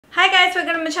Hi guys,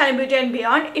 welcome to my channel Beauty and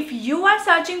Beyond. If you are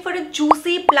searching for a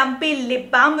juicy, plumpy lip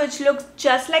balm which looks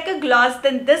just like a gloss,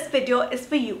 then this video is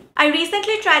for you. I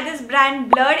recently tried this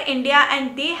brand Blur India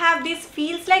and they have this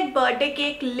feels like birthday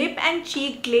cake lip and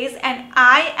cheek glaze and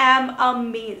I am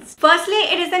amazed. Firstly,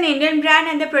 it is an Indian brand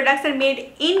and the products are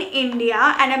made in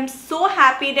India and I'm so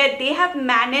happy that they have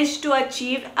managed to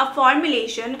achieve a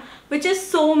formulation which is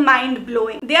so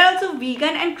mind-blowing. They are also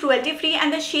vegan and cruelty-free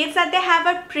and the shades that they have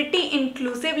are pretty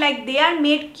inclusive, like they are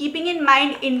made keeping in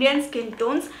mind Indian skin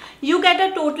tones. You get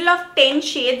a total of 10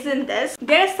 shades in this.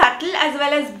 They are subtle as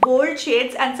well as bold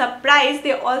shades and surprise,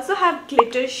 they also have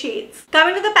glitter shades.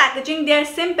 Coming to the packaging, they are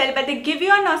simple but they give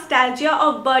you a nostalgia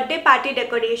of birthday party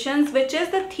decorations, which is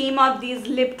the theme of these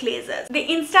lip glazes. They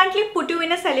instantly put you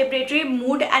in a celebratory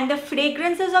mood and the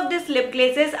fragrances of these lip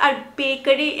glazes are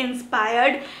bakery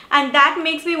inspired and that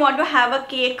makes me want to have a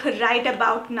cake right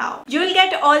about now. You will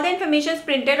get all the information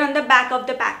printed on the back of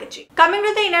the packaging. Coming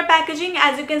to the inner packaging,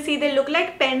 as you can see, they look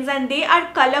like pens and they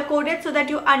are color coded so that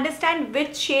you understand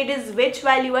which shade is which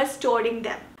while you are storing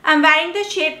them. I'm wearing the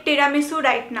shade Tiramisu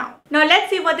right now. Now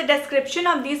let's see what the description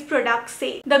of these products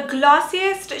say. The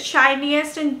glossiest,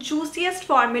 shiniest and juiciest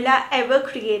formula ever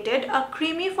created. A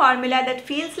creamy formula that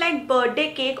feels like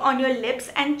birthday cake on your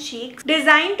lips and cheeks.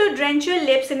 Designed to drench your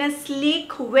lips in a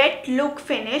sleek, wet look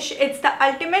finish. It's the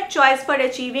ultimate choice for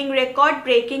achieving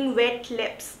record-breaking wet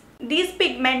lips. These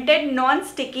pigmented,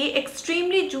 non-sticky,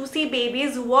 extremely juicy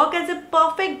babies work as a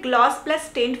perfect gloss plus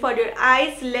tint for your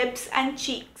eyes, lips and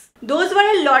cheeks. Those were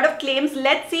a lot of claims.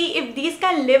 Let's see if these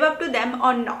can live up to them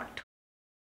or not.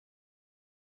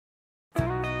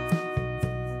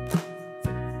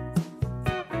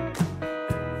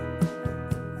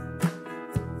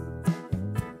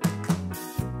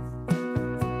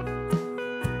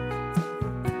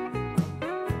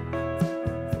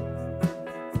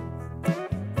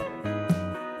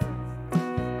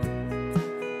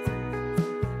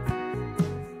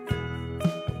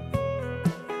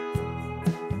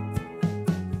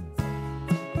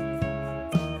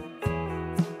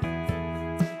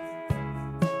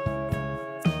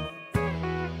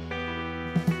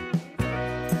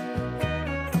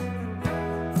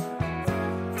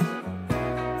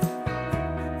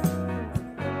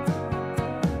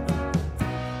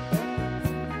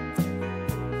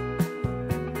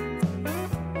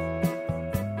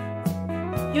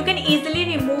 You can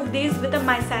easily remove these with a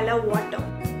micellar water.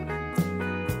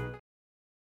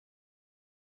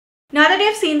 Now that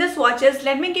you've seen the swatches,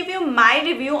 let me give you my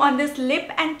review on this lip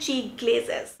and cheek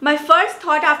glazes. My first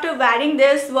thought after wearing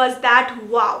this was that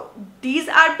wow, these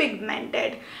are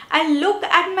pigmented. And look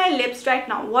at my lips right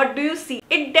now. What do you see?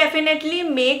 It definitely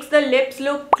makes the lips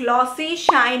look glossy,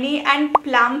 shiny and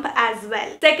plump as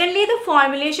well. Secondly, the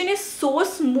formulation is so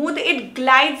smooth. It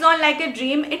glides on like a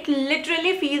dream. It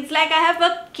literally feels like I have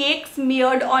a cake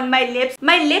smeared on my lips.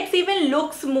 My lips even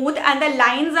look smooth and the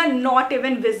lines are not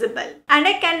even visible. And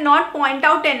I cannot point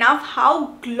out enough how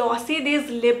glossy these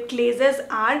lip glazes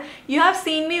are. You have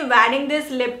seen me wearing this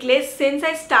lip glaze since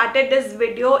I started this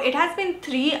video. It has been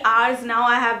 3 hours now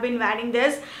I have been wearing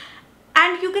this.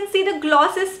 And you can see the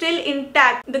gloss is still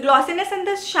intact. The glossiness and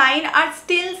the shine are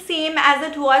still same as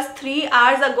it was 3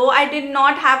 hours ago. I did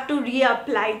not have to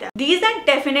reapply them. These are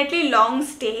definitely long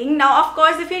staying. Now of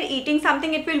course if you're eating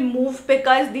something it will move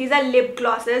because these are lip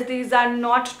glosses. These are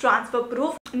not transfer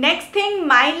proof. Next thing,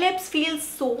 my lips feel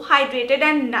so hydrated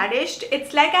and nourished.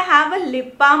 It's like I have a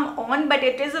lip balm on but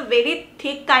it is a very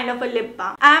thick kind of a lip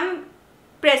balm. I'm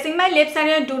pressing my lips and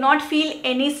you do not feel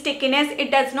any stickiness. It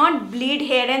does not bleed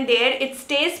here and there. It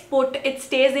stays put. It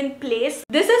stays in place.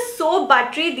 This is so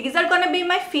buttery. These are gonna be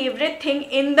my favorite thing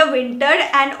in the winter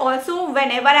and also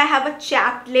whenever I have a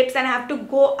chapped lips and I have to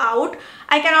go out,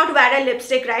 I cannot wear a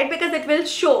lipstick, right? Because it will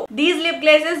show. These lip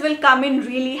glazes will come in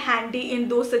really handy in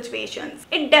those situations.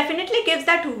 It definitely gives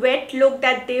that wet look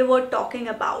that they were talking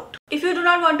about. If you do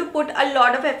not want to put a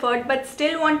lot of effort but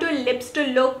still want your lips to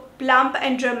look plump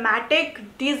and dramatic,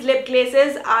 these lip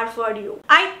glazes are for you.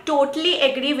 I totally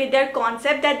agree with their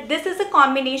concept that this is a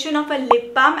combination of a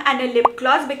lip balm and a lip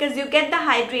gloss because you get the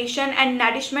hydration and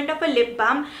nourishment of a lip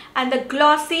balm and the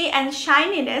glossy and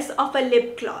shininess of a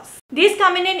lip gloss. These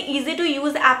come in an easy to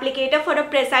use applicator for a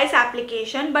precise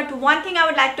application, but one thing I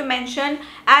would like to mention,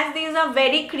 as these are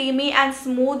very creamy and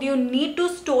smooth, you need to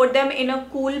store them in a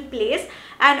cool place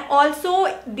and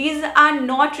also these are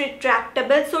not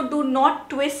retractable, so do not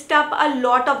twist up a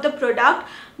lot of the product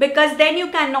because then you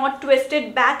cannot twist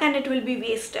it back and it will be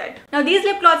wasted. Now these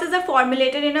lip glosses are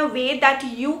formulated in a way that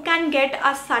you can get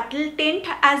a subtle tint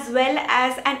as well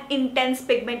as an intense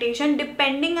pigmentation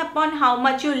depending upon how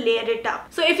much you layer it up.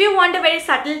 So if you want a very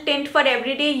subtle tint for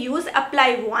everyday use,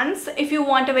 apply once. If you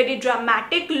want a very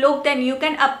dramatic look, then you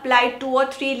can apply 2 or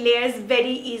 3 layers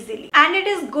very easily. And it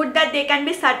is good that they can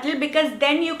be subtle because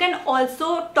then you can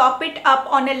also top it up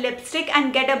on a lipstick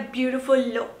and get a beautiful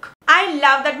look. I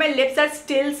love that my lips are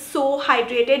still so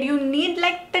hydrated. You need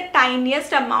like the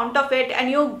tiniest amount of it and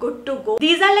you're good to go.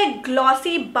 These are like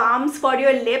glossy balms for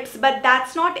your lips, but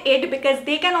that's not it because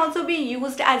they can also be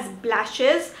used as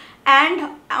blushes and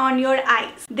on your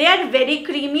eyes. They are very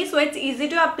creamy, so it's easy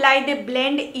to apply. They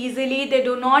blend easily, they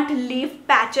do not leave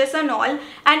patches and all,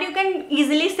 and you can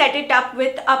easily set it up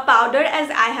with a powder as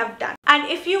I have done. And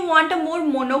if you want a more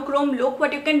monochrome look,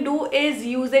 what you can do is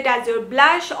use it as your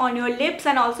blush on your lips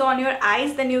and also on your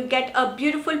eyes. Then you get a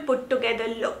beautiful put together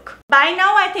look. By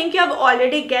now I think you have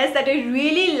already guessed that I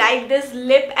really like this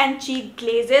lip and cheek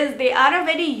glazes. They are a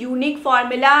very unique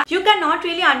formula. You cannot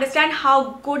really understand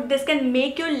how good this can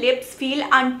make your lips feel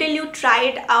until you try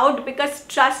it out, because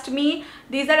trust me,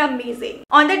 these are amazing.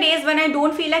 On the days when I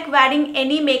don't feel like wearing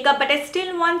any makeup but I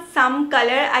still want some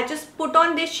color, I just put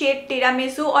on this shade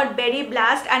Tiramisu or Berry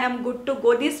Blast and I'm good to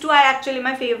go. These two are actually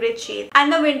my favorite shades.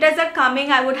 And the winters are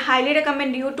coming. I would highly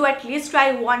recommend you to at least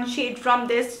try one shade from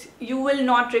this. You will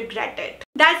not regret it.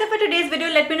 That's it for today's video.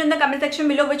 Let me know in the comment section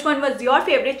below which one was your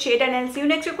favorite shade, and I'll see you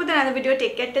next week with another video.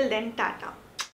 Take care till then. Tata.